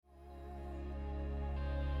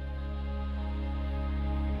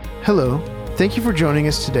Hello, thank you for joining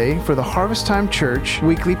us today for the Harvest Time Church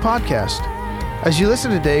weekly podcast. As you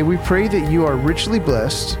listen today, we pray that you are richly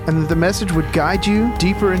blessed and that the message would guide you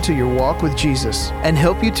deeper into your walk with Jesus and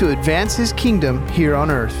help you to advance His kingdom here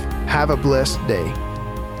on earth. Have a blessed day.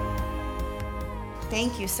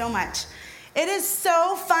 Thank you so much. It is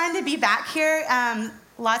so fun to be back here.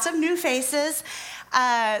 Lots of new faces. So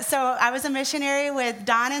I was a missionary with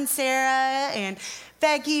Don and Sarah and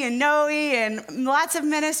Becky and Noe and lots of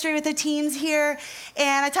ministry with the teens here.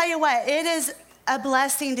 And I tell you what, it is a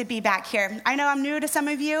blessing to be back here. I know I'm new to some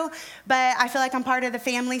of you, but I feel like I'm part of the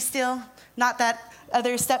family still. Not that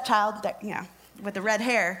other stepchild that, with the red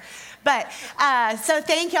hair. But so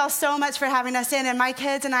thank y'all so much for having us in. And my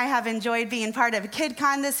kids and I have enjoyed being part of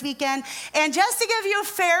KiDCON this weekend. And just to give you a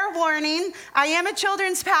fair warning, I am a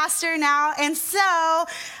children's pastor now. And so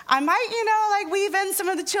I might, weave in some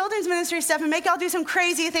of the children's ministry stuff and make y'all do some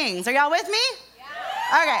crazy things. Are y'all with me?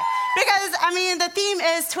 Yeah. Okay. Because, the theme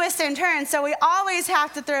is twist and turn. So we always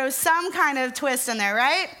have to throw some kind of twist in there,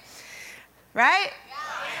 right? Right?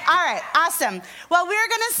 All right, awesome. Well, we're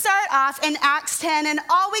going to start off in Acts 10, and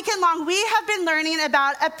all weekend long, we have been learning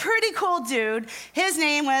about a pretty cool dude. His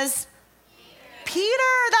name was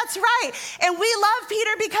Peter. That's right. And we love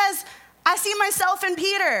Peter because I see myself in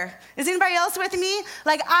Peter. Is anybody else with me?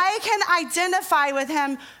 I can identify with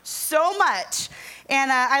him so much.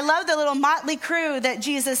 And I love the little motley crew that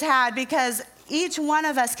Jesus had because each one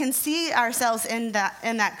of us can see ourselves in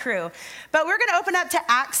that crew. But we're going to open up to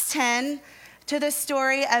Acts 10, to the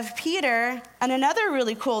story of Peter and another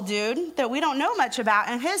really cool dude that we don't know much about,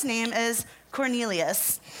 and his name is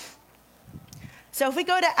Cornelius. So if we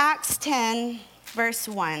go to Acts 10, verse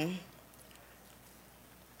 1,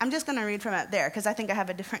 I'm just going to read from up there because I think I have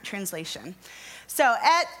a different translation. So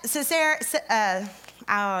at Caesarea, I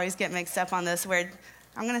always get mixed up on this word.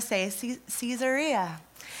 I'm going to say Caesarea.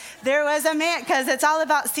 There was a man, because it's all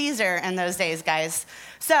about Caesar in those days, guys.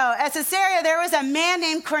 So at Caesarea, there was a man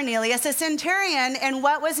named Cornelius, a centurion in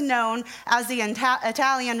what was known as the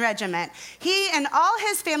Italian regiment. He and all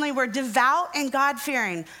his family were devout and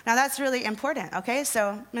God-fearing. Now, that's really important, okay?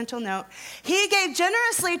 So mental note. He gave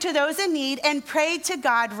generously to those in need and prayed to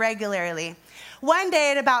God regularly. One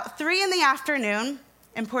day at about 3 p.m,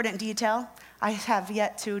 important detail, I have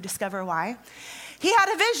yet to discover why, he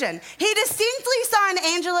had a vision. He distinctly saw an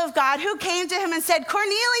angel of God who came to him and said,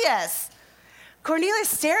 Cornelius. Cornelius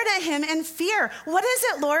stared at him in fear. What is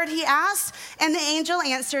it, Lord? He asked. And the angel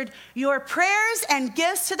answered, your prayers and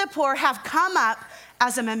gifts to the poor have come up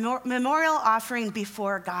as a memorial offering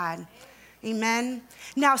before God. Amen.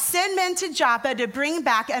 Now send men to Joppa to bring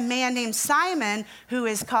back a man named Simon who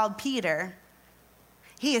is called Peter.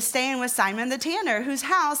 He is staying with Simon the tanner, whose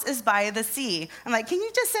house is by the sea. I'm like, can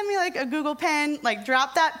you just send me a Google pen?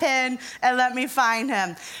 Drop that pen and let me find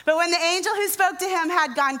him. But when the angel who spoke to him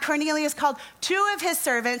had gone, Cornelius called 2 of his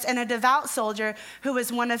servants and a devout soldier who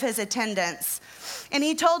was one of his attendants. And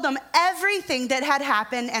he told them everything that had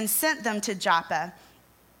happened and sent them to Joppa.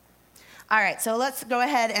 All right, so let's go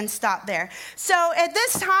ahead and stop there. So at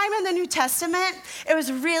this time in the New Testament, it was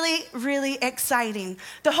really, really exciting.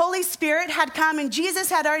 The Holy Spirit had come and Jesus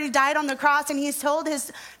had already died on the cross, and He's told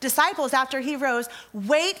His disciples after He rose,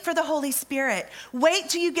 wait for the Holy Spirit. Wait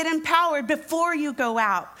till you get empowered before you go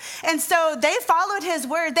out. And so they followed His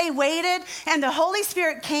word. They waited, and the Holy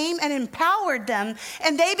Spirit came and empowered them,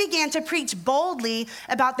 and they began to preach boldly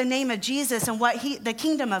about the name of Jesus and the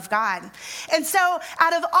kingdom of God. And so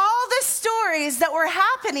out of all this stories that were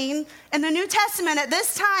happening in the New Testament at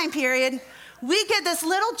this time period, we get this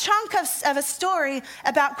little chunk of a story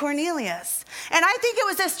about Cornelius. And I think it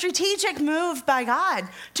was a strategic move by God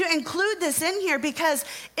to include this in here because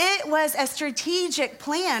it was a strategic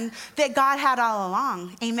plan that God had all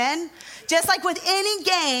along. Amen? Just like with any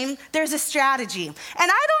game, there's a strategy. And I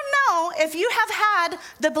don't know if you have had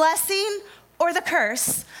the blessing or the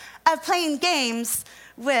curse of playing games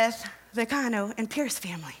with the Cano and Pierce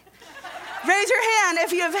family. Raise your hand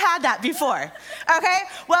if you have had that before, okay?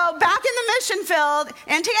 Well, back in the mission field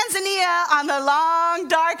in Tanzania on the long,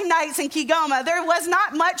 dark nights in Kigoma, there was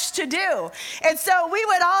not much to do. And so we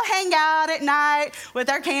would all hang out at night with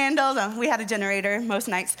our candles. We had a generator most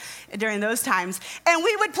nights during those times. And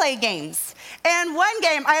we would play games. And one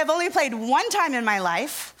game I have only played one time in my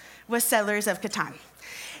life was Settlers of Catan.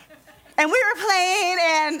 And we were playing,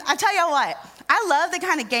 and I tell you what, I love the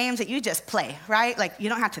kind of games that you just play, right? You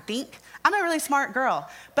don't have to think. I'm a really smart girl,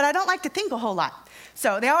 but I don't like to think a whole lot.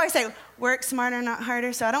 So they always say, work smarter, not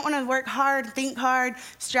harder. So I don't want to work hard, think hard,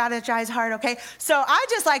 strategize hard, okay? So I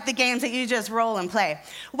just like the games that you just roll and play.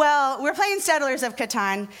 Well, we're playing Settlers of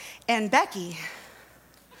Catan, and Becky,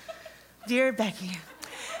 dear Becky,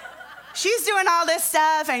 she's doing all this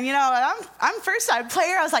stuff, and I'm first side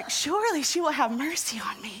player. I was like, surely she will have mercy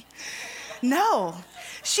on me. No.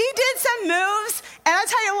 She did some moves, and I'll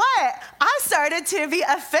tell you what, I started to be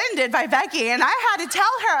offended by Becky, and I had to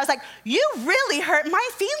tell her, I was like, you really hurt my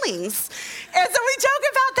feelings. And so we joke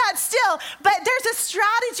about that still, but there's a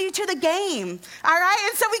strategy to the game, all right?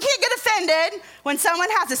 And so we can't get offended when someone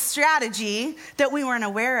has a strategy that we weren't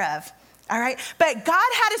aware of, all right? But God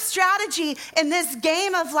had a strategy in this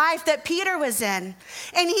game of life that Peter was in,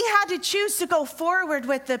 and he had to choose to go forward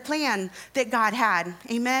with the plan that God had,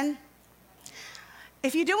 amen?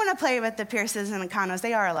 If you do want to play with the Pierces and the Kanos,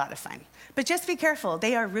 they are a lot of fun. But just be careful.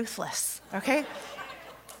 They are ruthless, okay?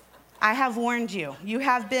 I have warned you. You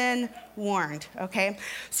have been warned, okay?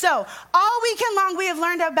 So all weekend long, we have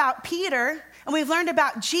learned about Peter, and we've learned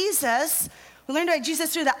about Jesus. We learned about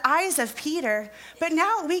Jesus through the eyes of Peter, but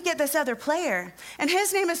now we get this other player, and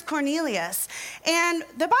his name is Cornelius. And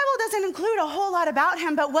the Bible doesn't include a whole lot about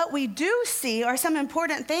him, but what we do see are some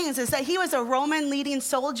important things is that he was a Roman leading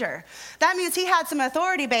soldier. That means he had some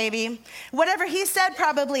authority, baby. Whatever he said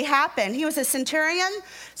probably happened. He was a centurion,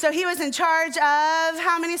 so he was in charge of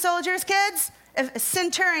how many soldiers, kids? A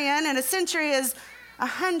centurion, and a century is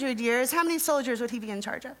 100 years. How many soldiers would he be in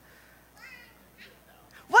charge of?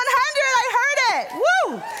 100, I heard it.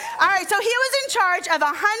 Woo! All right, so he was in charge of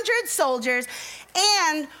 100 soldiers.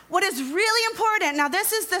 And what is really important, now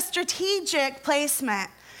this is the strategic placement,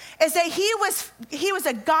 is that he was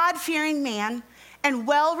a God-fearing man and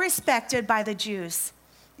well-respected by the Jews.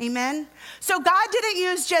 Amen? So God didn't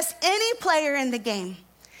use just any player in the game.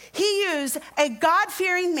 He used a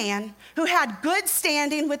God-fearing man who had good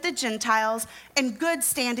standing with the Gentiles and good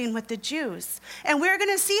standing with the Jews. And we're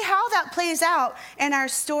going to see how that plays out in our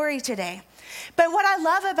story today. But what I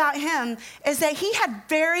love about him is that he had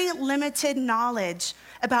very limited knowledge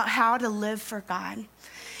about how to live for God.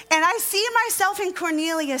 And I see myself in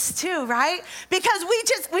Cornelius too, right? Because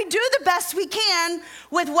we do the best we can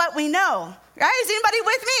with what we know, right? Is anybody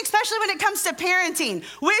with me? Especially when it comes to parenting.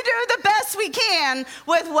 We do the best we can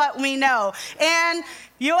with what we know. And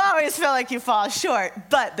you always feel like you fall short,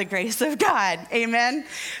 but the grace of God, amen?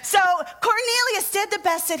 So Cornelius did the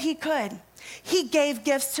best that he could. He gave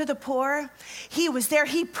gifts to the poor. He was there.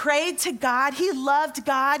 He prayed to God. He loved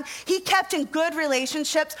God. He kept in good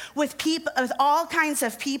relationships with people, with all kinds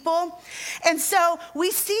of people. And so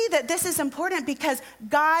we see that this is important because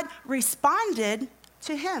God responded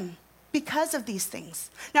to him because of these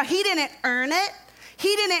things. Now, he didn't earn it.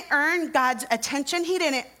 He didn't earn God's attention. He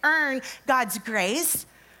didn't earn God's grace.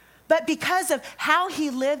 But because of how he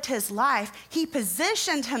lived his life, he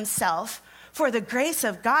positioned himself for the grace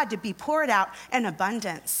of God to be poured out in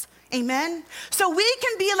abundance. Amen? So we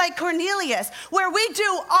can be like Cornelius, where we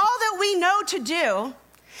do all that we know to do,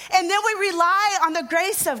 and then we rely on the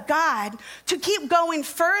grace of God to keep going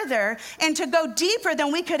further and to go deeper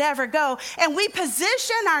than we could ever go. And we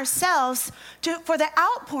position ourselves for the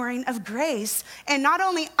outpouring of grace in not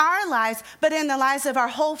only our lives, but in the lives of our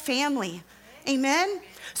whole family. Amen?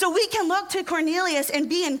 So we can look to Cornelius and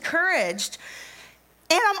be encouraged.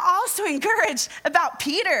 And I'm also encouraged about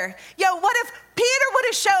Peter. What if Peter would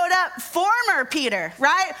have showed up, former Peter,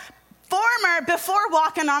 right? Former, before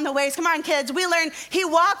walking on the waves. Come on, kids. We learned he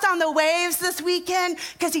walked on the waves this weekend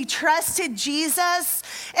because he trusted Jesus.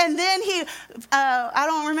 And then I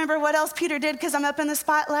don't remember what else Peter did because I'm up in the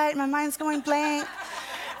spotlight. My mind's going blank.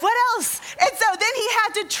 What else? And so then he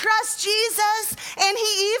had to trust Jesus, and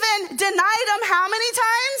he even denied him how many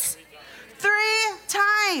times? 3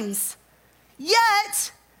 times.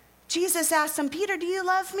 Yet, Jesus asked him, Peter, do you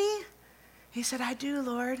love me? He said, I do,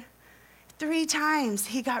 Lord. 3 times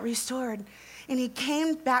he got restored. And he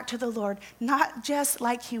came back to the Lord, not just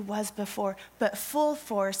like he was before, but full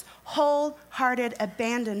force, wholehearted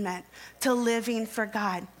abandonment to living for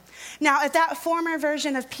God. Now, if that former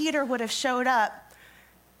version of Peter would have showed up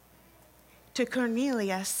to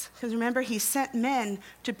Cornelius, because remember, he sent men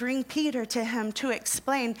to bring Peter to him to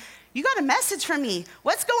explain, you got a message for me.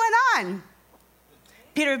 What's going on?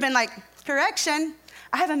 Peter had been like, correction,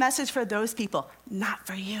 I have a message for those people, not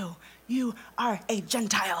for you. You are a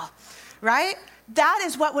Gentile, right? That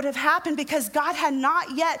is what would have happened because God had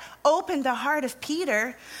not yet opened the heart of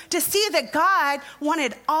Peter to see that God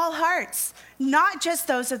wanted all hearts, not just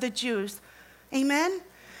those of the Jews. Amen?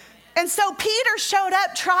 And so Peter showed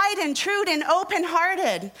up tried and true and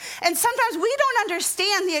open-hearted. And sometimes we don't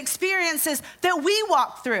understand the experiences that we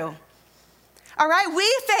walk through. All right, we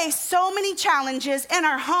face so many challenges in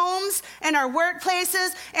our homes, in our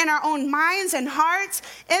workplaces, in our own minds and hearts,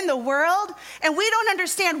 in the world, and we don't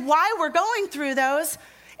understand why we're going through those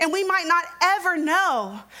and we might not ever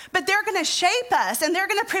know, but they're going to shape us and they're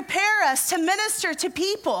going to prepare us to minister to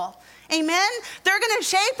people. Amen? They're going to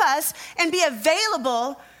shape us and be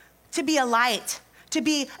available to be a light, to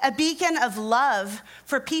be a beacon of love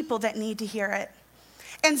for people that need to hear it.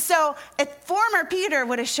 And so if former Peter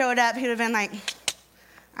would have showed up, he would have been like,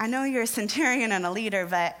 I know you're a centurion and a leader,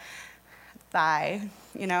 but bye,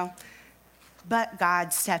 But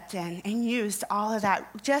God stepped in and used all of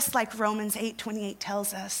that, just like Romans 8:28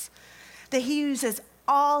 tells us, that he uses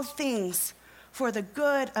all things for the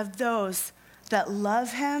good of those that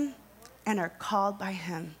love him and are called by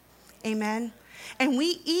him. Amen? And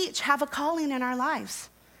we each have a calling in our lives.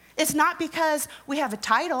 It's not because we have a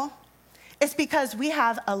title. It's because we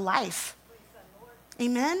have a life.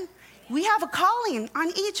 Amen? We have a calling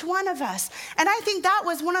on each one of us. And I think that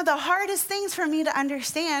was one of the hardest things for me to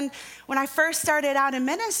understand when I first started out in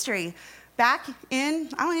ministry. Back in,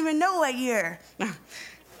 I don't even know what year.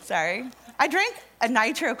 Sorry. I drank a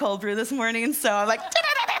nitro cold brew this morning, so I'm like,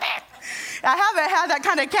 I haven't had that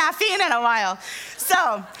kind of caffeine in a while.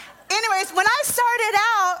 So, anyways, when I started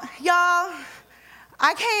out, y'all,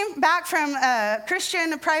 I came back from a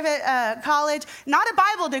Christian private college, not a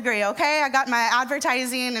Bible degree, okay? I got my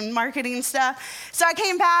advertising and marketing stuff. So I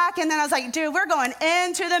came back, and then I was like, dude, we're going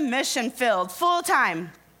into the mission field full time.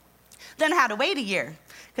 Then I had to wait a year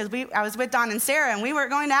because I was with Don and Sarah, and we weren't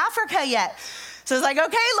going to Africa yet. So I was like,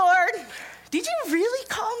 okay, Lord, did you really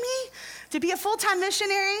call me to be a full-time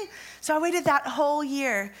missionary? So I waited that whole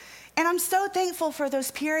year. And I'm so thankful for those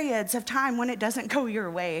periods of time when it doesn't go your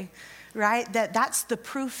way. Right? That's the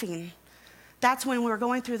proofing. That's when we're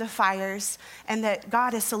going through the fires and that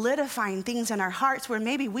God is solidifying things in our hearts where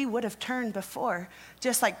maybe we would have turned before,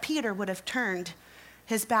 just like Peter would have turned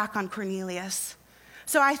his back on Cornelius.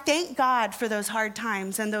 So I thank God for those hard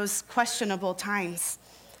times and those questionable times.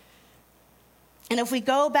 And if we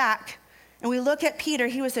go back and we look at Peter,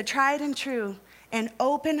 he was a tried and true and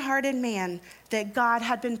open-hearted man that God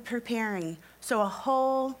had been preparing. So a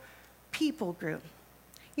whole people group.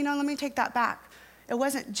 Let me take that back. It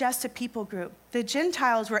wasn't just a people group. The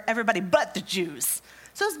Gentiles were everybody but the Jews.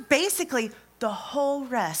 So it's basically the whole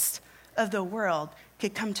rest of the world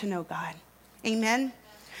could come to know God. Amen?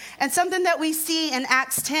 And something that we see in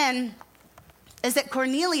Acts 10 is that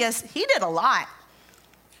Cornelius, he did a lot.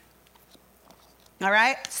 All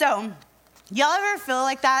right? So y'all ever feel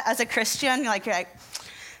like that as a Christian? You're like, well,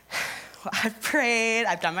 I've prayed,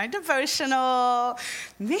 I've done my devotional.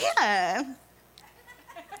 Man.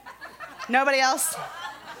 Nobody else?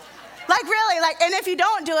 Really, and if you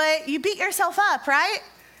don't do it, you beat yourself up, right?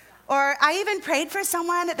 Or I even prayed for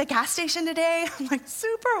someone at the gas station today. I'm like,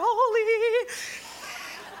 super holy.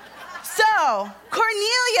 So,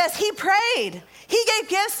 Cornelius, he prayed. He gave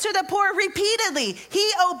gifts to the poor repeatedly.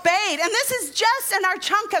 He obeyed. And this is just in our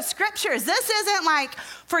chunk of scriptures. This isn't like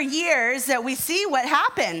for years that we see what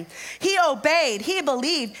happened. He obeyed. He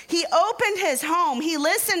believed. He opened his home. He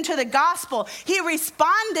listened to the gospel. He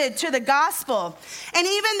responded to the gospel. And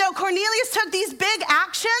even though Cornelius took these big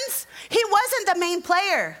actions, he wasn't the main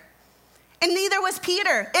player. And neither was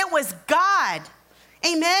Peter. It was God.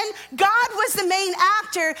 Amen? God was the main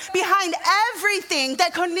actor behind everything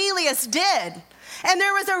that Cornelius did. And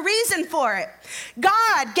there was a reason for it.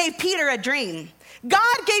 God gave Peter a dream.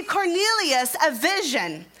 God gave Cornelius a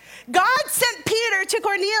vision. God sent Peter to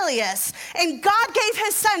Cornelius, and God gave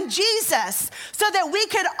his son Jesus so that we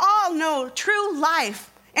could all know true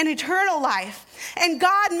life and eternal life. And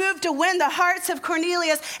God moved to win the hearts of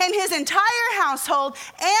Cornelius and his entire household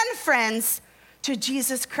and friends to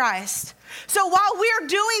Jesus Christ. So while we're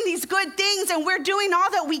doing these good things and we're doing all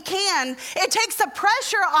that we can, it takes the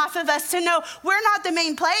pressure off of us to know we're not the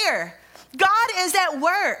main player. God is at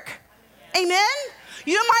work. Amen?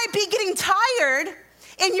 You might be getting tired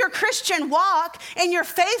in your Christian walk, in your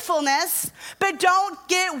faithfulness, but don't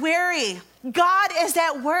get weary. God is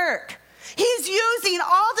at work. He's using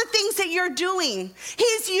all the things that you're doing.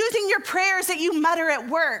 He's using your prayers that you mutter at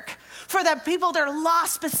work for the people that are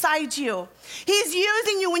lost beside you. He's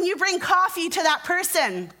using you when you bring coffee to that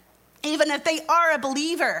person, even if they are a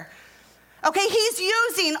believer. Okay, he's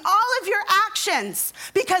using all of your actions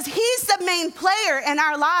because he's the main player in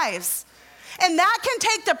our lives. And that can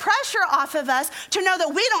take the pressure off of us to know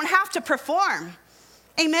that we don't have to perform.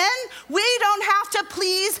 Amen? We don't have to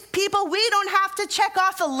please people. We don't have to check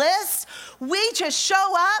off a list. We just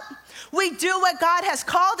show up. We do what God has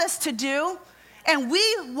called us to do. And we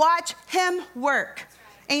watch him work.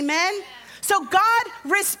 Amen? So God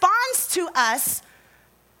responds to us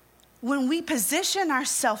when we position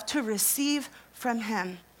ourselves to receive from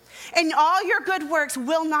him. And all your good works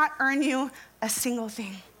will not earn you a single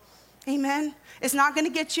thing. Amen? It's not going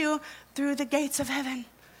to get you through the gates of heaven.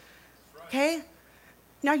 Okay?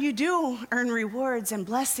 Now, you do earn rewards and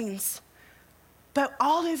blessings, but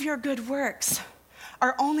all of your good works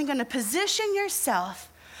are only going to position yourself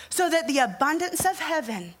so that the abundance of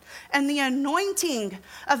heaven and the anointing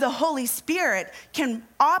of the Holy Spirit can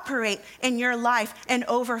operate in your life and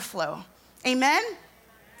overflow. Amen?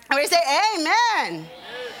 Everybody say amen.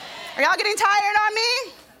 Are y'all getting tired on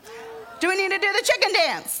me? Do we need to do the chicken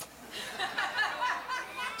dance?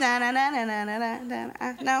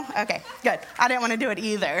 No? Okay, good. I didn't want to do it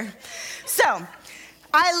either. So,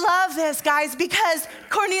 I love this, guys, because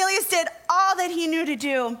Cornelius did all that he knew to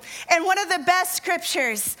do. And one of the best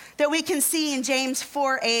scriptures that we can see in James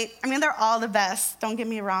 4:8, I mean, they're all the best, don't get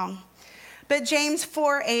me wrong. But James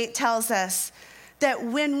 4:8 tells us that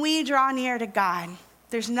when we draw near to God,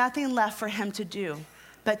 there's nothing left for him to do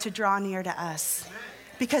but to draw near to us.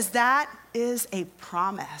 Because that is a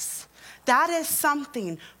promise. That is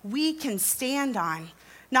something we can stand on.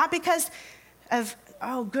 Not because of,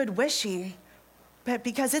 good wishing, but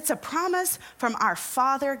because it's a promise from our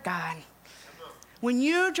Father God. When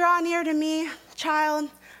you draw near to me,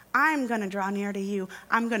 child, I'm going to draw near to you.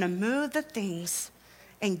 I'm going to move the things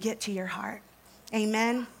and get to your heart.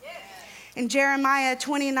 Amen? In Jeremiah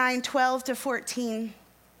 29:12-14,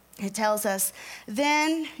 it tells us,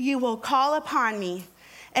 then you will call upon me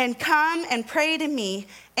and come and pray to me,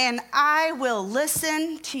 and I will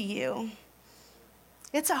listen to you.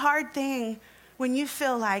 It's a hard thing when you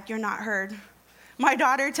feel like you're not heard. My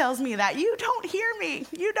daughter tells me that, you don't hear me,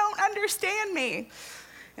 you don't understand me.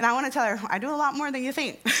 And I want to tell her, I do a lot more than you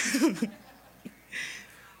think.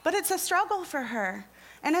 But it's a struggle for her.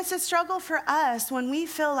 And it's a struggle for us when we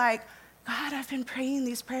feel like, God, I've been praying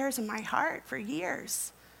these prayers in my heart for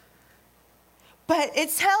years. But it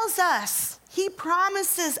tells us, he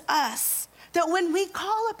promises us that when we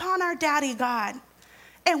call upon our daddy God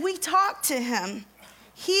and we talk to him,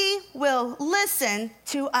 he will listen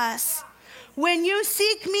to us. When you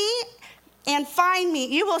seek me and find me,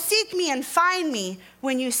 you will seek me and find me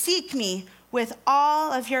when you seek me with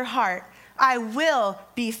all of your heart. I will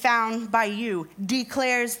be found by you,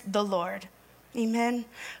 declares the Lord. Amen.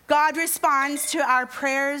 God responds to our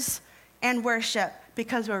prayers and worship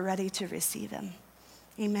because we're ready to receive him.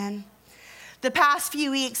 Amen. The past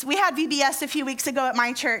few weeks, we had VBS a few weeks ago at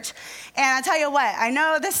my church. And I tell you what, I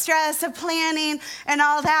know the stress of planning and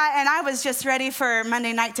all that, and I was just ready for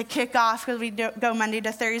Monday night to kick off because we go Monday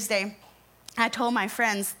to Thursday. I told my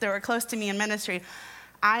friends that were close to me in ministry,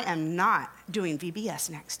 I am not doing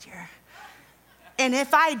VBS next year. And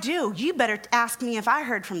if I do, you better ask me if I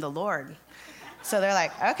heard from the Lord. So they're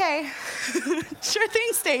like, okay, sure thing,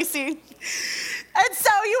 Stacey. And so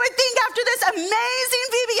you would think after this amazing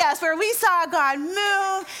VBS where we saw God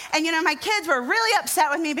move, and my kids were really upset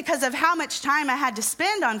with me because of how much time I had to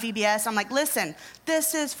spend on VBS. I'm like, listen,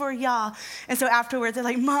 this is for y'all. And so afterwards, they're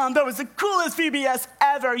like, Mom, that was the coolest VBS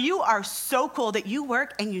ever. You are so cool that you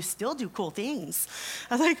work and you still do cool things.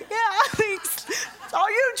 I was like, yeah, thanks. It's all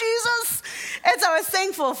you, Jesus. And so I was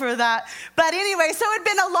thankful for that. But anyway, so it'd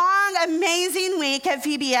been a long, amazing week at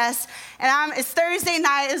VBS. And it's Thursday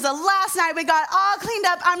night. It was the last night. We got all cleaned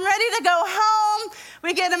up. I'm ready to go home.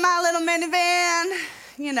 We get in my little minivan.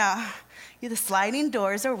 The sliding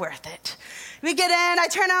doors are worth it. We get in. I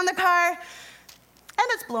turn on the car. And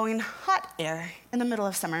it's blowing hot air in the middle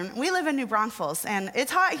of summer. We live in New Braunfels. And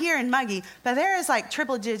it's hot here and muggy. But there is like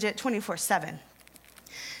triple digit 24/7.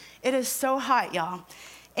 It is so hot, y'all.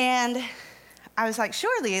 And I was like,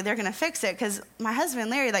 surely they're going to fix it because my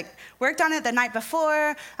husband, Larry, worked on it the night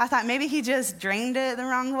before. I thought maybe he just drained it the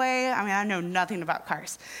wrong way. I mean, I know nothing about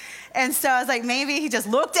cars. And so I was like, maybe he just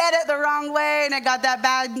looked at it the wrong way and it got that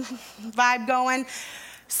bad vibe going.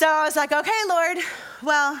 So I was like, okay, Lord.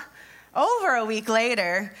 Well, over a week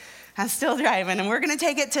later, I'm still driving, and we're going to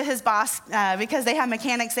take it to his boss because they have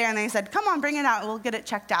mechanics there, and they said, come on, bring it out. We'll get it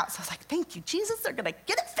checked out. So I was like, thank you, Jesus. They're going to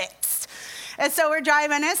get it fixed. And so we're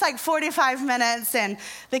driving. It's like 45 minutes, and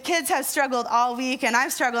the kids have struggled all week, and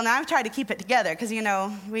I've struggled, and I've tried to keep it together because,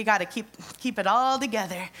 we got to keep it all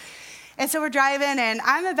together. And so we're driving, and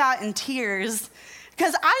I'm about in tears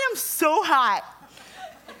because I am so hot,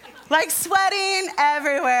 sweating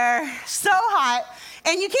everywhere, so hot.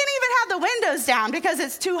 And you can't even have the windows down because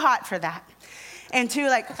it's too hot for that. And too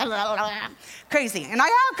crazy. And I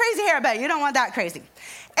have crazy hair, but you don't want that crazy.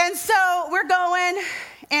 And so we're going,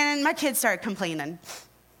 and my kids started complaining.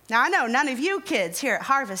 Now I know none of you kids here at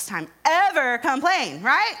harvest time ever complain,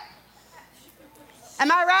 right?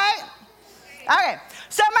 Am I right? Okay.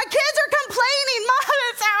 So my kids are complaining, Mom,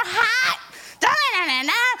 it's so hot.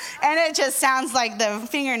 and it just sounds like the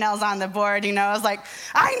fingernails on the board, you know. I was like,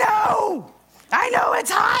 I know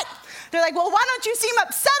it's hot. They're like, well, why don't you seem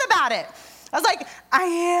upset about it? I was like, I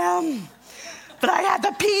am, but I had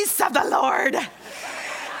the peace of the Lord. And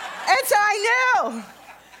so I knew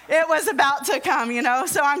it was about to come, you know.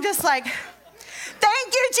 So I'm just like,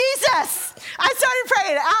 thank you, Jesus. I started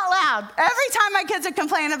praying out loud every time my kids would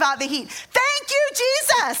complain about the heat. Thank you,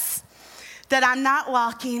 Jesus, that I'm not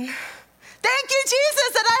walking. Thank you,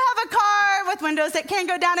 Jesus, that I have a car with windows that can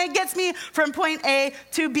go down and it gets me from point A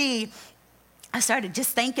to B. I started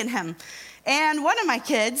just thanking him. And one of my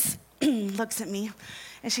kids looks at me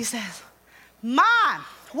and she says, Mom,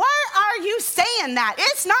 why are you saying that?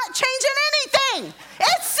 It's not changing anything.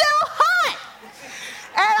 It's still hot.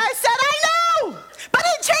 And I said, I know, but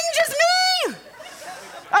it changes me.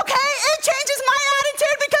 Okay, it changes my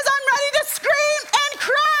attitude because I'm ready to scream and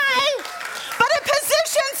cry, but it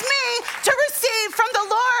positions me to receive from the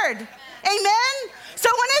Lord. Amen? So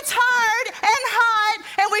when it's hard and hot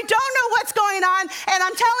and we don't know what's going on, and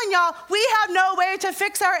I'm telling y'all, we have no way to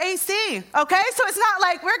fix our AC, okay? So it's not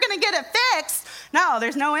like we're gonna get it fixed. No,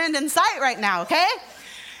 there's no end in sight right now, okay?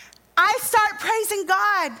 I start praising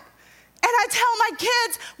God. And I tell my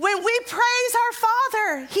kids, when we praise our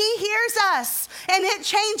Father, He hears us and it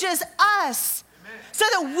changes us. Amen. So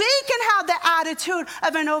that we can have the attitude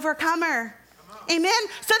of an overcomer. Amen.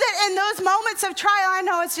 So that in those moments of trial, I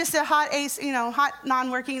know it's just a hot AC, hot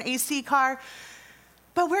non-working AC car,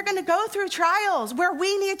 but we're going to go through trials where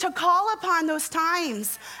we need to call upon those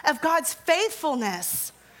times of God's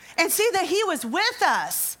faithfulness and see that He was with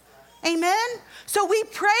us. Amen. So we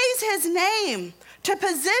praise His name to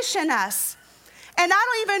position us. And I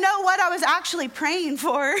don't even know what I was actually praying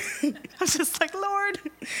for. I was just like, Lord,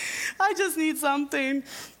 I just need something.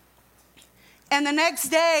 And the next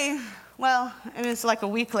day, well, it was like a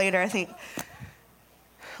week later, I think,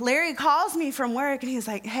 Larry calls me from work and he's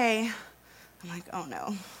like, hey. I'm like, oh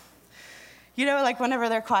no. You know, like whenever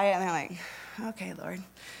they're quiet and they're like, okay, Lord.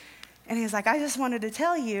 And he's like, I just wanted to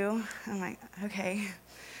tell you. I'm like, okay.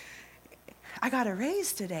 I got a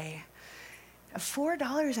raise today.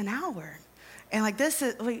 $4 an hour. And like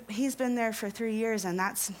he's been there for 3 years and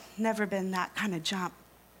that's never been that kind of jump.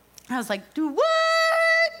 I was like, dude, what?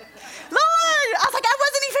 Lord! I was like, I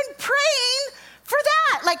wasn't even praying for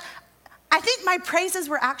that. Like, I think my praises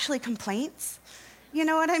were actually complaints. You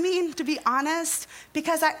know what I mean? To be honest,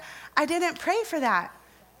 because I didn't pray for that.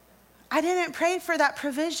 I didn't pray for that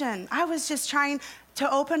provision. I was just trying to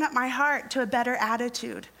open up my heart to a better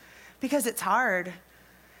attitude because it's hard.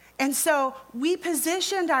 And so we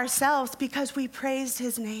positioned ourselves because we praised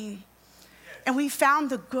His name. And we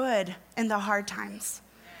found the good in the hard times.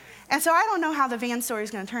 And so I don't know how the van story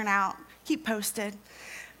is going to turn out. Keep posted.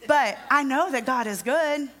 But I know that God is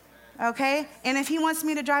good, okay? And if He wants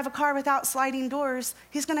me to drive a car without sliding doors,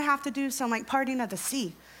 He's going to have to do some like parting of the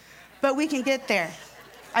sea. But we can get there.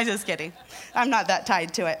 I'm just kidding. I'm not that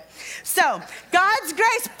tied to it. So God's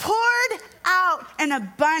grace poured out in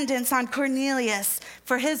abundance on Cornelius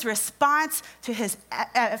for his response to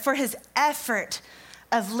for his effort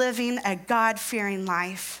of living a God-fearing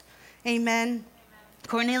life. Amen.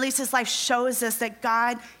 Cornelius' life shows us that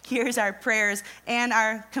God hears our prayers and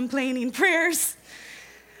our complaining prayers.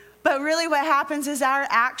 But really what happens is our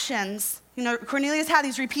actions. You know, Cornelius had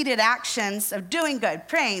these repeated actions of doing good,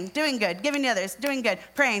 praying, doing good, giving to others, doing good,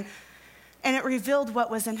 praying. And it revealed what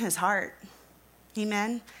was in his heart.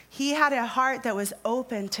 Amen. He had a heart that was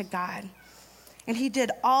open to God. And he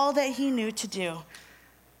did all that he knew to do.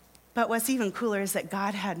 But what's even cooler is that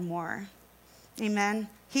God had more. Amen.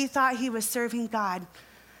 He thought he was serving God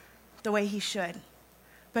the way he should.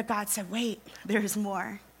 But God said, wait, there's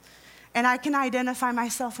more. And I can identify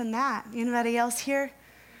myself in that. Anybody else here?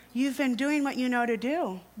 You've been doing what you know to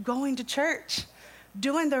do, going to church,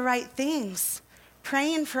 doing the right things,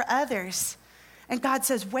 praying for others. And God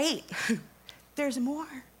says, wait, there's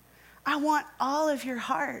more. I want all of your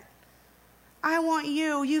heart. I want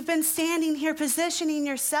you. You've been standing here positioning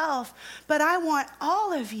yourself, but I want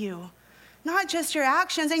all of you, not just your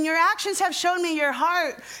actions. And your actions have shown me your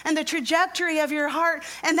heart and the trajectory of your heart,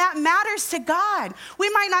 and that matters to God. We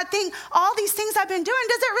might not think all these things I've been doing,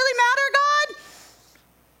 does it really matter, God?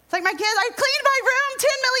 It's like my kids, I cleaned my room 10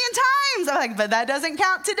 million times. I'm like, but that doesn't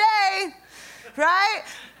count today, right?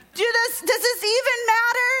 Does this even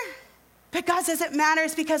matter? But God says it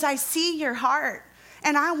matters because I see your heart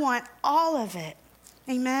and I want all of it.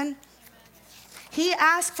 Amen? He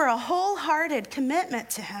asked for a wholehearted commitment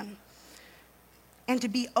to him and to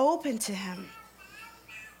be open to him.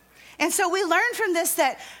 And so we learn from this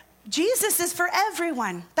that Jesus is for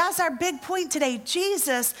everyone. That's our big point today.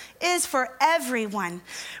 Jesus is for everyone.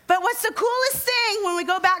 But what's the coolest thing when we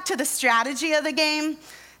go back to the strategy of the game?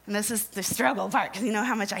 And this is the struggle part, because you know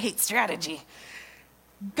how much I hate strategy.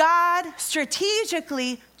 God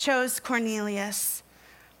strategically chose Cornelius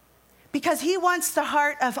because he wants the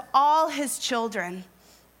heart of all his children.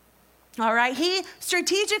 All right, he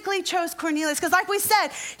strategically chose Cornelius because, like we said,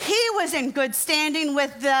 he was in good standing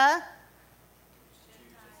with the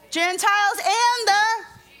Gentiles and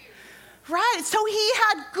the, right, so he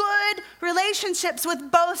had good relationships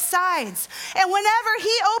with both sides. And whenever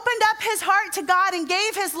he opened up his heart to God and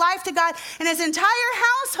gave his life to God, and his entire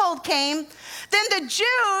household came, then the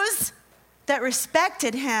Jews that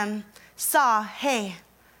respected him saw, hey,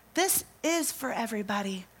 this is for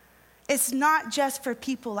everybody. It's not just for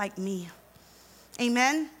people like me.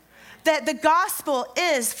 Amen? That the gospel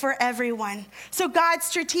is for everyone. So God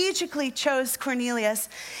strategically chose Cornelius.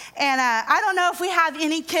 And I don't know if we have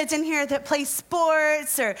any kids in here that play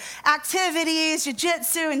sports or activities,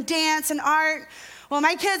 jiu-jitsu and dance and art. Well,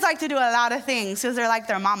 my kids like to do a lot of things because they're like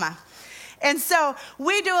their mama. And so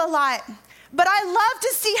we do a lot. But I love to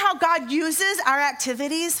see how God uses our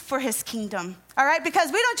activities for his kingdom. All right?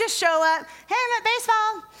 Because we don't just show up, hey, I'm at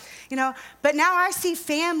baseball. But now I see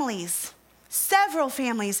families, several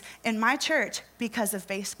families in my church because of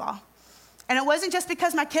baseball. And it wasn't just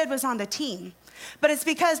because my kid was on the team, but it's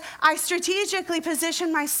because I strategically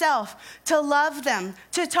positioned myself to love them,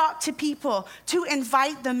 to talk to people, to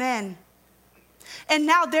invite them in. And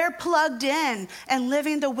now they're plugged in and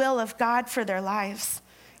living the will of God for their lives.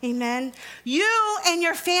 Amen. You and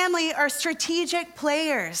your family are strategic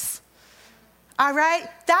players. All right?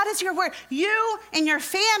 That is your word. You and your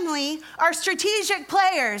family are strategic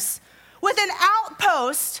players with an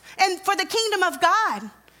outpost and for the kingdom of God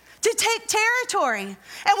to take territory.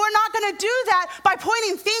 And we're not going to do that by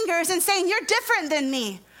pointing fingers and saying, you're different than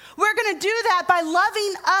me. We're going to do that by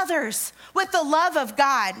loving others with the love of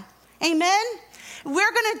God. Amen?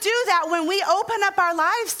 We're going to do that when we open up our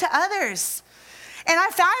lives to others. And I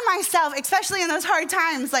found myself, especially in those hard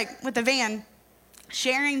times, like with the van,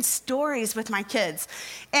 sharing stories with my kids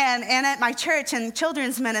and at my church and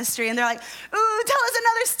children's ministry. And they're like, ooh, tell us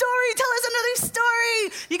another story.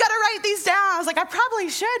 You got to write these down. I was like, I probably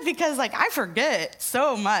should because I forget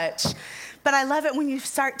so much. But I love it when you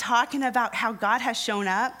start talking about how God has shown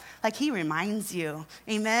up, he reminds you.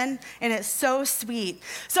 Amen? And it's so sweet.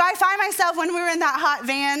 So I find myself when we were in that hot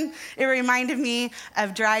van, it reminded me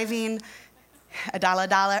of driving a dollar,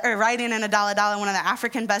 or riding in a dollar, one of the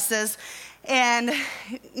African buses. And,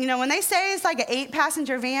 when they say it's an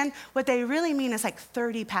 8-passenger van, what they really mean is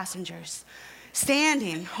 30 passengers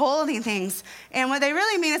standing, holding things. And what they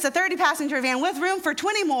really mean is a 30-passenger van with room for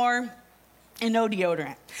 20 more and no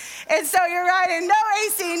deodorant. And so you're riding, no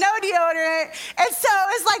AC, no deodorant. And so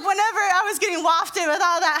it's whenever I was getting wafted with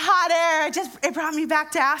all that hot air, it brought me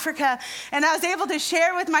back to Africa. And I was able to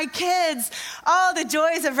share with my kids all the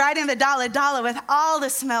joys of riding the dollar with all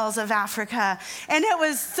the smells of Africa. And it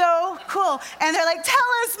was so cool. And they're like, tell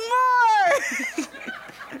us more.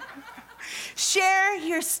 Share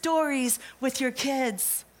your stories with your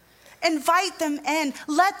kids. Invite them in.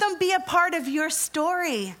 Let them be a part of your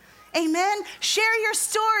story. Amen? Share your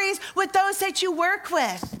stories with those that you work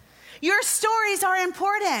with. Your stories are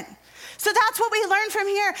important. So that's what we learn from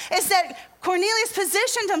here is that Cornelius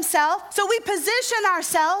positioned himself, so we position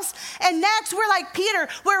ourselves, and next we're like Peter,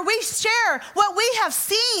 where we share what we have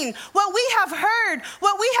seen, what we have heard,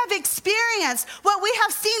 what we have experienced, what we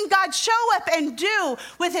have seen God show up and do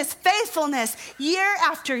with his faithfulness year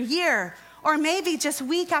after year, or maybe just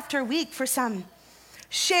week after week for some.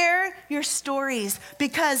 Share your stories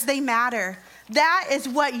because they matter. That is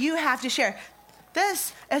what you have to share.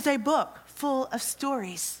 This is a book full of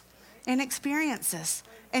stories and experiences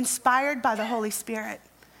inspired by the Holy Spirit.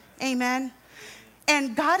 Amen.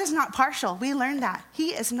 And God is not partial. We learned that. He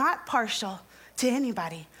is not partial to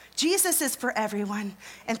anybody. Jesus is for everyone.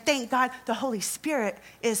 And thank God the Holy Spirit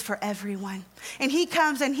is for everyone. And he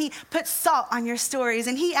comes and he puts salt on your stories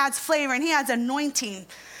and he adds flavor and he adds anointing.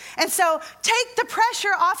 And so take the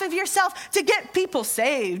pressure off of yourself to get people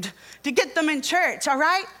saved, to get them in church, all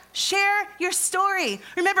right? Share your story.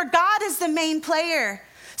 Remember, God is the main player.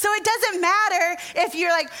 So it doesn't matter if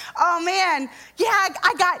you're like, oh man, yeah,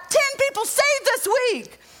 I got 10 people saved this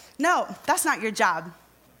week. No, that's not your job.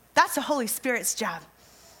 That's the Holy Spirit's job.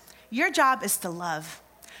 Your job is to love.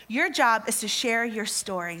 Your job is to share your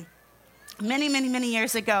story. Many, many, many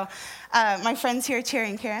years ago, my friends here, Terry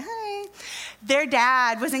and Kara, hi. their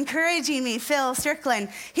dad was encouraging me, Phil Strickland.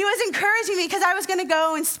 He was encouraging me because I was going to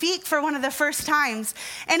go and speak for one of the first times.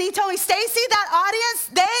 And he told me, Stacey, that audience,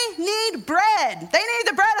 they need bread. They need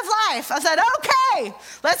the bread of life. I said, okay,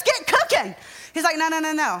 let's get cooking. He's like,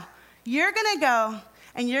 no. You're going to go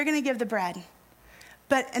and you're going to give the bread.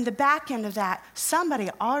 But in the back end of that, somebody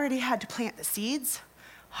already had to plant the seeds,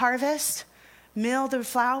 harvest, mill the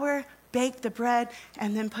flour, bake the bread,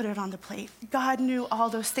 and then put it on the plate. God knew all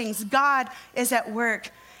those things. God is at work,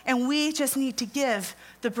 and we just need to give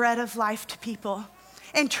the bread of life to people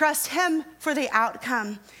and trust him for the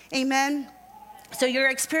outcome. Amen? So your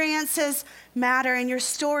experiences matter, and your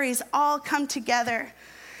stories all come together.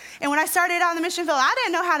 And when I started out in the mission field, I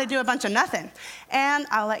didn't know how to do a bunch of nothing. And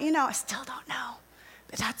I'll let you know, I still don't know,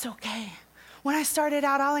 but that's okay. When I started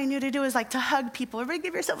out, all I knew to do was like to hug people. Everybody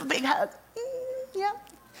give yourself a big hug. Yeah.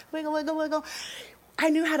 Wiggle, wiggle, wiggle. I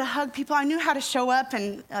knew how to hug people. I knew how to show up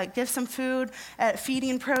and give some food at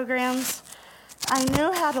feeding programs. I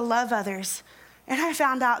knew how to love others. And I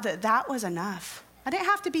found out that that was enough. I didn't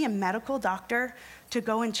have to be a medical doctor to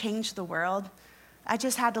go and change the world. I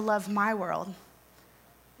just had to love my world.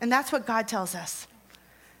 And that's what God tells us,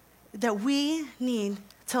 that we need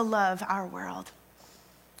to love our world.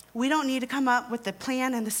 We don't need to come up with the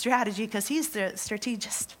plan and the strategy because he's the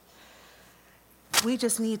strategist. We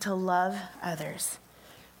just need to love others.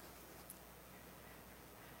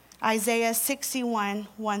 Isaiah 61,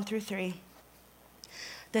 1-3.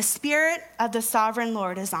 The Spirit of the Sovereign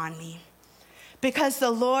Lord is on me, because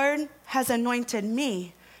the Lord has anointed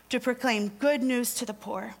me to proclaim good news to the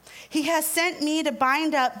poor. He has sent me to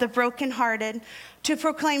bind up the brokenhearted, to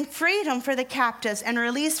proclaim freedom for the captives and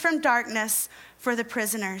release from darkness for the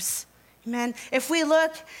prisoners. Amen. If we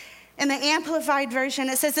look in the Amplified Version,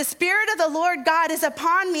 it says, the Spirit of the Lord God is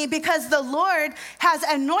upon me because the Lord has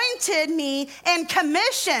anointed me and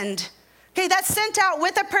commissioned. Okay, that's sent out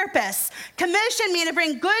with a purpose. Commissioned me to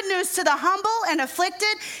bring good news to the humble and afflicted.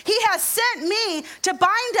 He has sent me to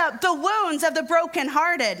bind up the wounds of the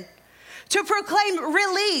brokenhearted, to proclaim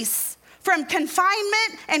release from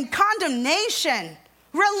confinement and condemnation.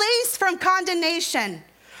 Release from condemnation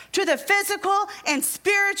to the physical and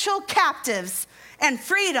spiritual captives, and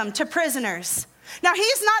freedom to prisoners. Now,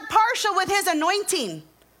 he's not partial with his anointing.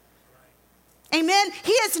 Amen.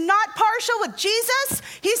 He is not partial with Jesus.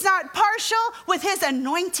 He's not partial with his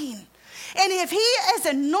anointing. And if he is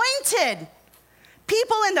anointed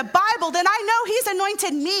people in the Bible, then I know he's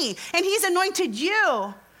anointed me and he's anointed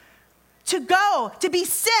you to go, to be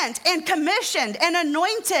sent and commissioned and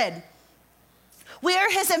anointed. We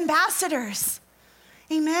are his ambassadors.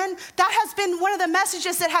 Amen. That has been one of the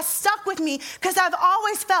messages that has stuck with me because I've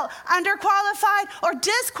always felt underqualified or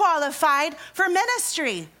disqualified for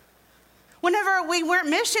ministry. Whenever we weren't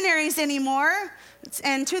missionaries anymore,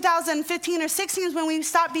 in 2015 or 16 is when we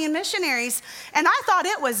stopped being missionaries, and I thought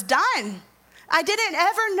it was done. I didn't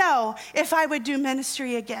ever know if I would do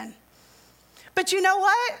ministry again. But you know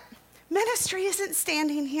what? Ministry isn't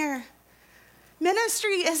standing here.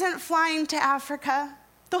 Ministry isn't flying to Africa.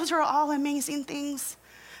 Those are all amazing things.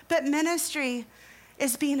 But ministry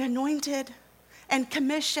is being anointed and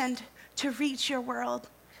commissioned to reach your world,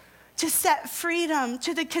 to set freedom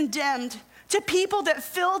to the condemned, to people that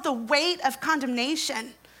feel the weight of condemnation.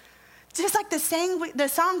 Just like the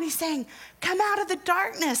song we sang, come out of the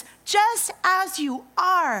darkness just as you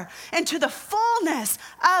are into the fullness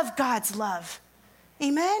of God's love.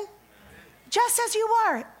 Amen? Just as you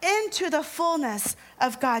are into the fullness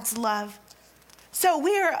of God's love. So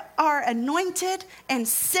we are anointed and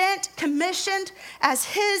sent, commissioned as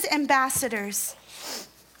his ambassadors.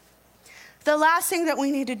 The last thing that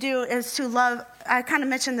we need to do is to love, I kind of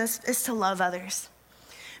mentioned this, is to love others.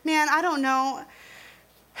 Man, I don't know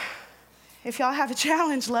if y'all have a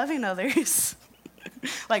challenge loving others,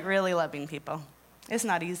 like really loving people. It's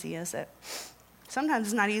not easy, is it? Sometimes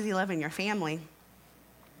it's not easy loving your family,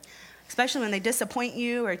 especially when they disappoint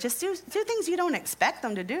you or just do things you don't expect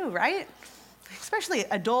them to do, right? Especially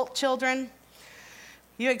adult children.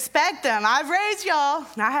 You expect them. I've raised y'all.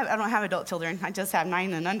 I don't have adult children. I just have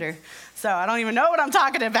 9 and under. So I don't even know what I'm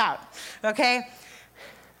talking about, okay?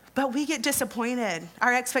 But we get disappointed.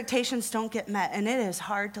 Our expectations don't get met, and it is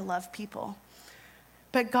hard to love people.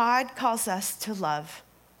 But God calls us to love.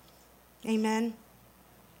 Amen?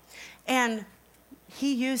 And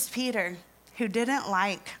he used Peter, who didn't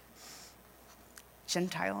like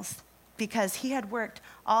Gentiles, because he had worked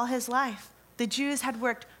all his life. The Jews had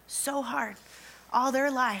worked so hard all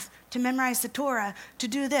their life to memorize the Torah, to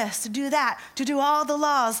do this, to do that, to do all the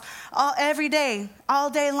laws, every day, all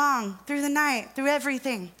day long, through the night, through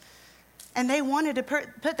everything. And they wanted to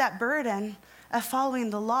put that burden of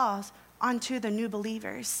following the laws onto the new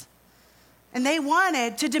believers. And they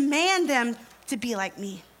wanted to demand them to be like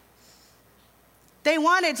me. They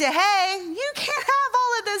wanted to, hey, you can't have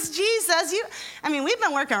all of this, Jesus. We've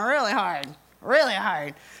been working really hard.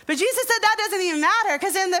 But Jesus said that doesn't even matter,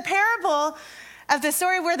 because in the parable of the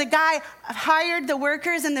story where the guy hired the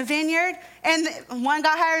workers in the vineyard, and one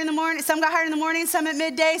got hired in the morning, some got hired in the morning, some at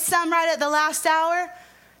midday, some right at the last hour,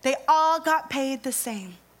 they all got paid the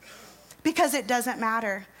same. Because it doesn't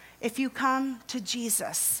matter. If you come to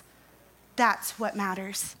Jesus, that's what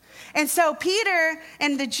matters. And so Peter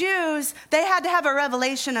and the Jews, they had to have a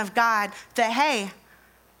revelation of God that, hey,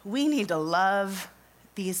 we need to love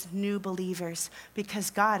these new believers because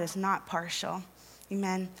God is not partial.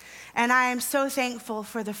 Amen. And I am so thankful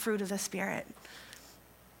for the fruit of the Spirit.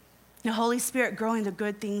 The Holy Spirit growing the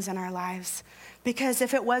good things in our lives. Because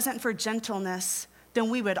if it wasn't for gentleness, then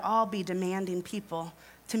we would all be demanding people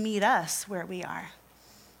to meet us where we are.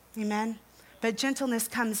 Amen. But gentleness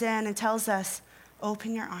comes in and tells us,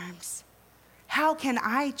 open your arms. How can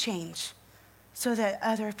I change so that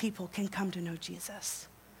other people can come to know Jesus?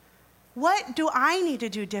 What do I need to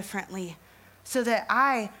do differently so that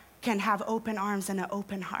I can have open arms and an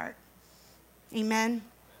open heart? Amen.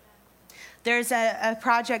 There's a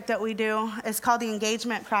project that we do. It's called the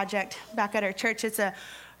Engagement Project back at our church. It's an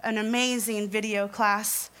amazing video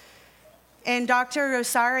class. And Dr.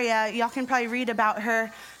 Rosaria, y'all can probably read about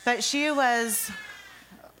her, but she was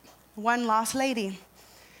one lost lady.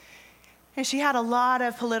 And she had a lot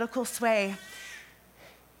of political sway.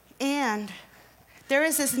 And there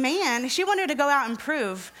was this man, she wanted to go out and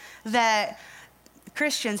prove that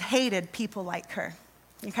Christians hated people like her.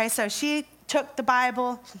 Okay, so she took the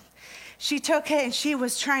Bible, she took it, and she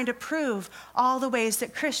was trying to prove all the ways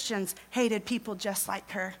that Christians hated people just like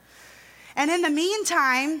her. And in the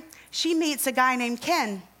meantime, she meets a guy named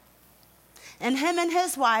Ken. And him and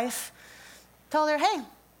his wife told her, hey,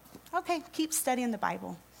 okay, keep studying the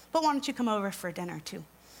Bible, but why don't you come over for dinner too?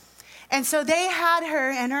 And so they had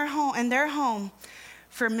her in their home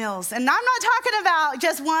for meals. And I'm not talking about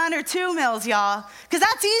just 1 or 2 meals, y'all, because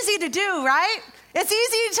that's easy to do, right? It's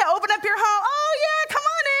easy to open up your home. Oh, yeah, come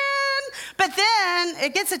on in. But then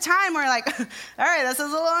it gets a time where like, all right, this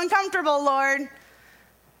is a little uncomfortable, Lord.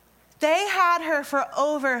 They had her for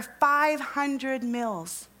over 500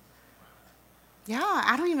 meals. Yeah,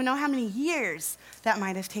 I don't even know how many years that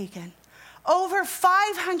might have taken. Over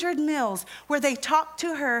 500 meals where they talked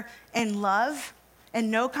to her in love and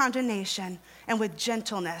no condemnation and with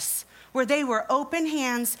gentleness, where they were open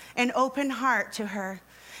hands and open heart to her.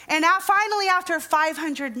 And finally, after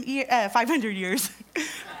 500 years,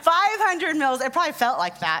 500 meals, it probably felt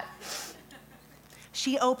like that,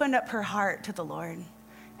 she opened up her heart to the Lord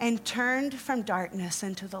and turned from darkness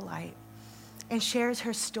into the light and shares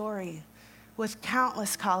her story with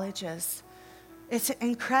countless colleges. It's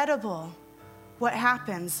incredible what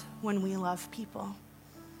happens when we love people.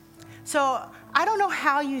 So I don't know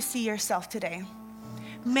how you see yourself today.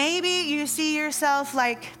 Maybe you see yourself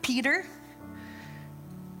like Peter,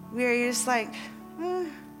 where you're just like,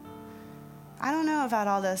 I don't know about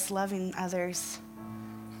all this loving others.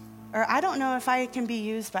 Or I don't know if I can be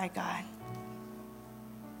used by God.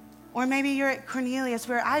 Or maybe you're at Cornelius,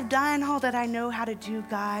 where I've done all that I know how to do,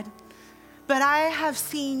 God, but I have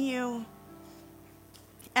seen you,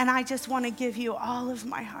 and I just want to give you all of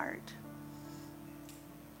my heart.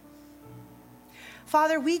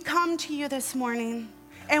 Father, we come to you this morning,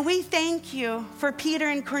 and we thank you for Peter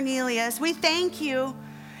and Cornelius. We thank you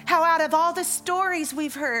how out of all the stories we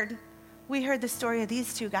heard the story of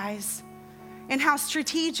these 2 guys, and how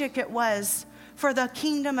strategic it was for the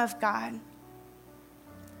kingdom of God.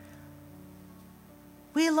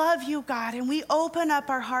 We love you, God, and we open up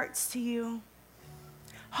our hearts to you.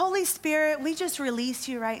 Holy Spirit, we just release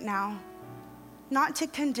you right now, not to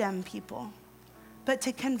condemn people, but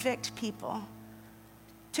to convict people,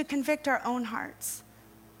 to convict our own hearts.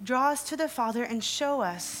 Draw us to the Father and show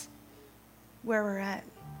us where we're at.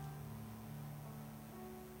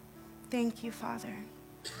 Thank you, Father.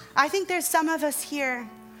 I think there's some of us here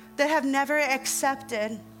that have never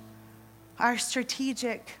accepted our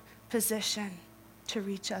strategic position to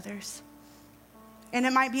reach others. And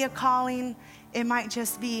it might be a calling, it might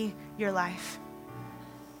just be your life.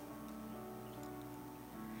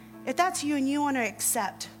 If that's you and you want to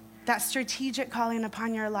accept that strategic calling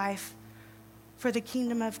upon your life for the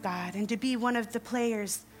kingdom of God and to be one of the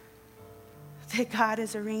players that God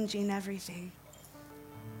is arranging everything,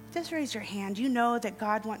 just raise your hand. You know that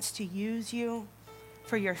God wants to use you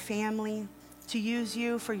for your family, to use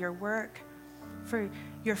you for your work, for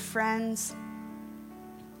your friends.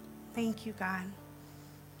 Thank you, God.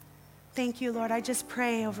 Thank you, Lord. I just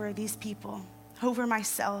pray over these people, over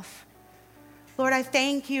myself. Lord, I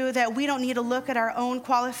thank you that we don't need to look at our own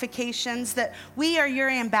qualifications, that we are your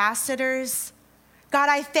ambassadors. God,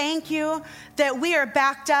 I thank you that we are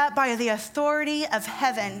backed up by the authority of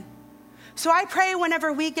heaven. So I pray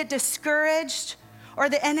whenever we get discouraged or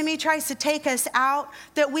the enemy tries to take us out,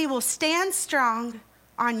 that we will stand strong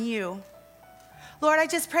on you. Lord, I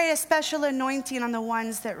just pray a special anointing on the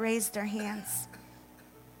ones that raised their hands,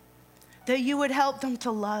 that you would help them to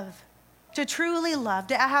love, to truly love,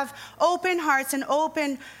 to have open hearts and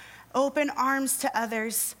open arms to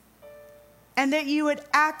others, and that you would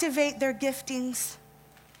activate their giftings.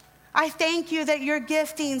 I thank you that your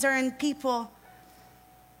giftings are in people.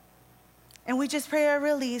 And we just pray a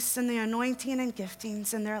release in the anointing and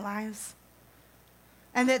giftings in their lives.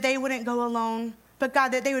 And that they wouldn't go alone, but God,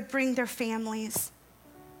 that they would bring their families.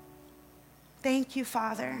 Thank you,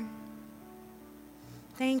 Father.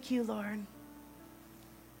 Thank you, Lord.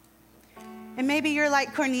 And maybe you're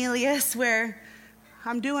like Cornelius, where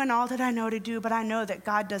I'm doing all that I know to do, but I know that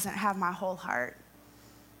God doesn't have my whole heart.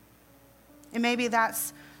 And maybe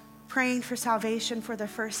that's praying for salvation for the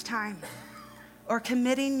first time, or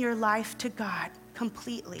committing your life to God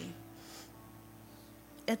completely.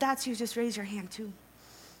 If that's you, just raise your hand too.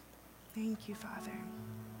 Thank you, Father.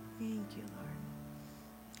 Thank you, Lord.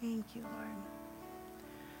 Thank you, Lord.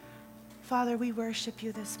 Father, we worship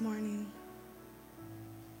you this morning.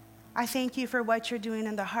 I thank you for what you're doing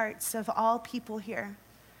in the hearts of all people here.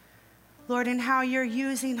 Lord, and how you're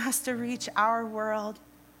using us to reach our world.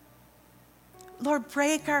 Lord,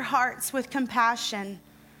 break our hearts with compassion,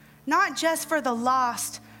 not just for the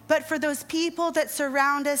lost, but for those people that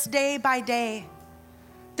surround us day by day.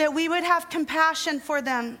 That we would have compassion for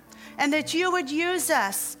them, and that you would use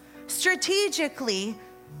us strategically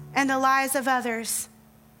in the lives of others.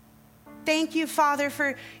 Thank you, Father,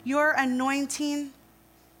 for your anointing,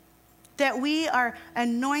 that we are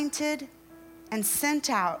anointed and sent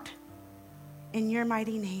out in your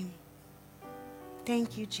mighty name.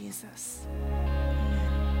 Thank you, Jesus.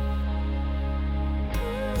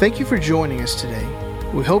 Thank you for joining us today.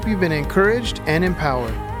 We hope you've been encouraged and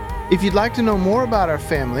empowered. If you'd like to know more about our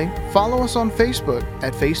family, follow us on Facebook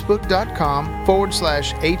at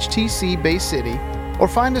facebook.com/HTC Bay City, or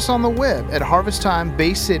find us on the web at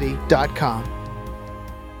harvesttimebaycity.com.